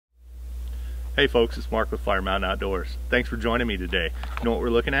Hey folks, it's Mark with Fire Mountain Outdoors. Thanks for joining me today. You know what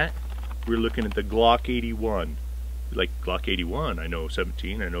we're looking at? We're looking at the Glock 81. Like Glock 81, I know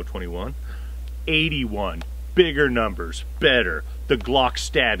 17, I know 21. 81, bigger numbers, better. The Glock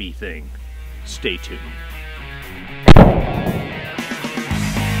Stabby thing. Stay tuned.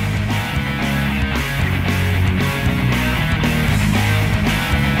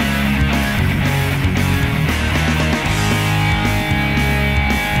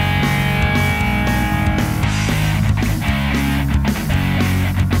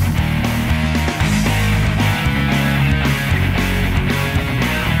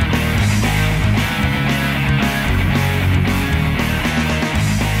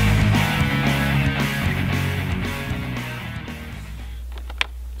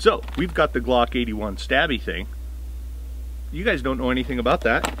 So, we've got the Glock 81 Stabby thing. You guys don't know anything about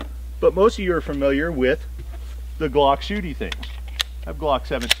that, but most of you are familiar with the Glock shooty things. I have Glock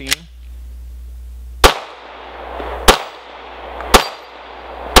 17. It's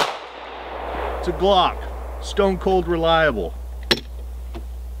a Glock, stone cold reliable.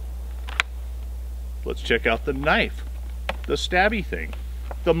 Let's check out the knife, the Stabby thing,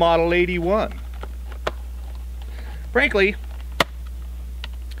 the Model 81. Frankly,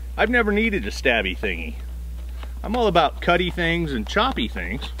 I've never needed a stabby thingy. I'm all about cutty things and choppy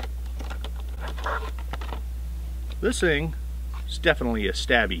things. This thing is definitely a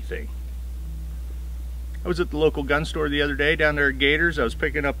stabby thing. I was at the local gun store the other day down there at Gators. I was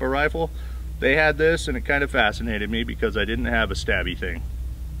picking up a rifle. They had this and it kind of fascinated me because I didn't have a stabby thing.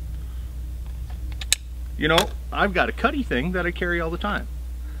 You know, I've got a cutty thing that I carry all the time.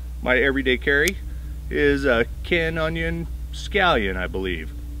 My everyday carry is a canned onion scallion, I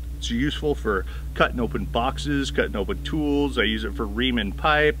believe. It's useful for cutting open boxes, cutting open tools. I use it for reaming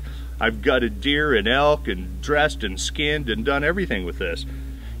pipe. I've gutted deer and elk and dressed and skinned and done everything with this.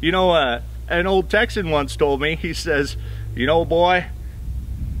 You know, an old Texan once told me, he says, you know, boy,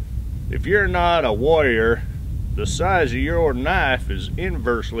 if you're not a warrior, the size of your knife is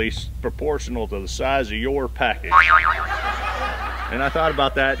inversely proportional to the size of your package. And I thought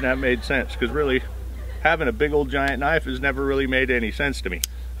about that and that made sense, because really having a big old giant knife has never really made any sense to me.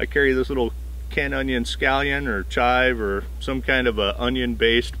 I carry this little canned onion scallion or chive or some kind of a onion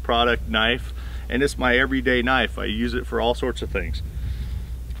based product knife, and it's my everyday knife. I use it for all sorts of things.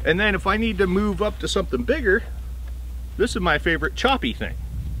 And then if I need to move up to something bigger, this is my favorite choppy thing.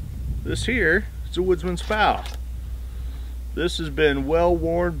 This here is a woodsman's fowl. This has been well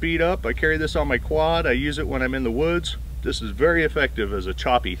worn, beat up. I carry this on my quad. I use it when I'm in the woods. This is very effective as a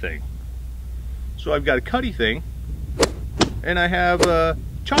choppy thing. So I've got a cutty thing and I have a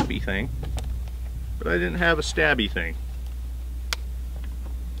choppy thing, but I didn't have a stabby thing.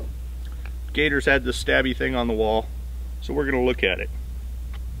 Gators had this stabby thing on the wall, so we're going to look at it.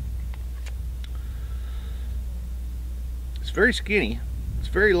 It's very skinny, it's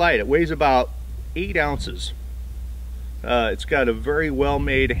very light, it weighs about 8 ounces. It's got a very well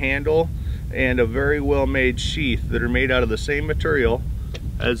made handle and a very well made sheath that are made out of the same material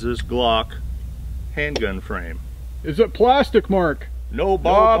as this Glock handgun frame. Is it plastic, Mark? No,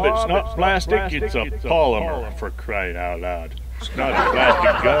 Bob, it's not plastic, it's a polymer, for crying out loud. It's not a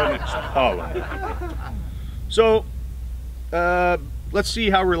plastic gun, it's polymer. So, let's see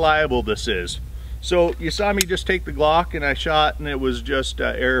how reliable this is. So, you saw me just take the Glock and I shot and it was just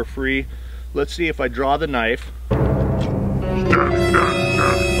error-free. Let's see if I draw the knife.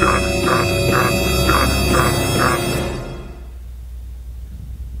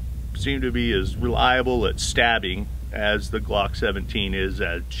 Seem to be as reliable at stabbing as the Glock 17 is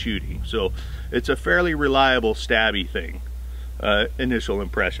at shooting. So it's a fairly reliable stabby thing. Initial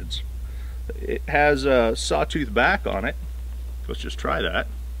impressions. It has a sawtooth back on it. Let's just try that.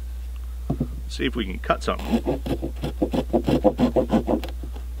 See if we can cut something.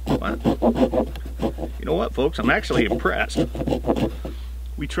 What? You know what, folks? I'm actually impressed.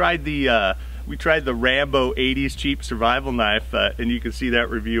 We tried the Rambo 80s cheap survival knife, and you can see that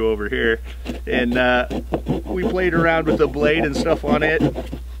review over here. And we played around with the blade and stuff on it.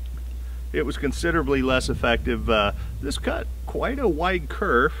 It was considerably less effective. This cut quite a wide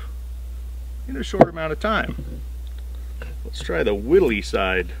curve in a short amount of time. Let's try the whittly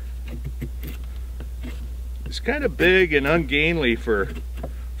side. It's kind of big and ungainly for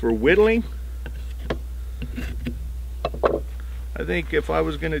whittling. I think if I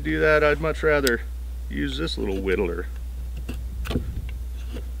was going to do that, I'd much rather use this little whittler.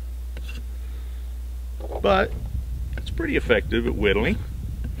 But it's pretty effective at whittling.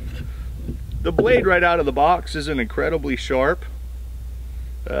 The blade right out of the box isn't incredibly sharp.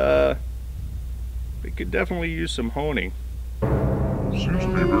 It could definitely use some honing. Seems to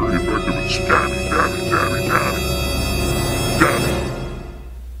be very effective at Stabby, stabby, stabby, stabby. Stabby.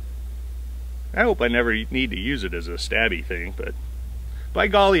 I hope I never need to use it as a stabby thing, but by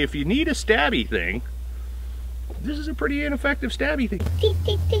golly, if you need a stabby thing, this is a pretty ineffective stabby thing. Dink,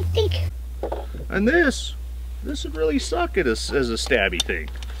 dink, dink, dink. And this would really suck as a stabby thing.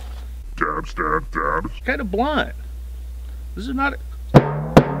 Stab, stab, stab. It's kind of blunt. This is not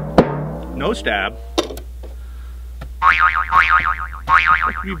no stab. You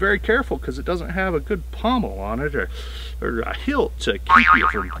have to be very careful because it doesn't have a good pommel on it or a hilt to keep you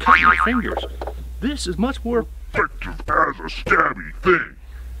from cutting your fingers. This is much more Effective as a stabby thing.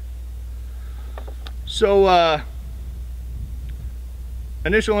 so.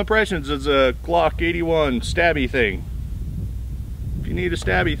 Initial impressions is a Glock 81 stabby thing. If you need a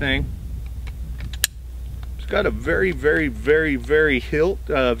stabby thing, it's got a very, very, very, very hilt,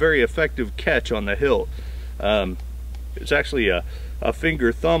 very effective catch on the hilt. It's actually a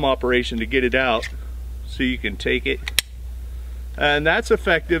finger thumb operation to get it out so you can take it. And that's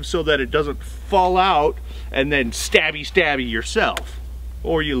effective so that it doesn't fall out and then stabby stabby yourself,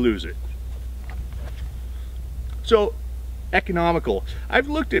 or you lose it. So economical. I've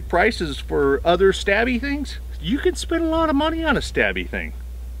looked at prices for other stabby things. You can spend a lot of money on a stabby thing.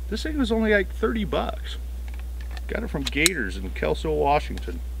 This thing was only like 30 bucks. Got it from Gators in Kelso,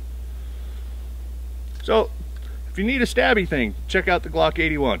 Washington. So if you need a stabby thing, check out the Glock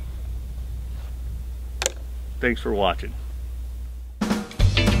 81. Thanks for watching.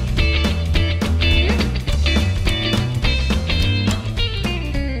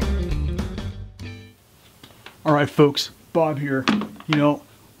 All right, folks, Bob here. You know,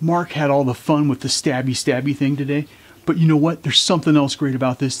 Mark had all the fun with the stabby thing today, but you know what? There's something else great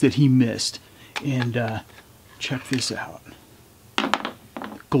about this that he missed. And check this out.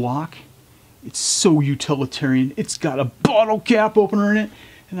 Glock, it's so utilitarian. It's got a bottle cap opener in it,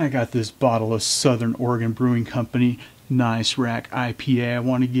 and I got this bottle of Southern Oregon Brewing Company Nice Rack IPA I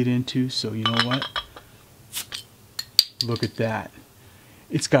want to get into, so you know what? Look at that.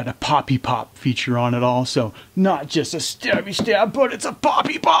 It's got a poppy pop feature on it also. Not just a stabby stab, but it's a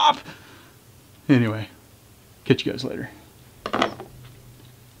poppy pop! Anyway, catch you guys later.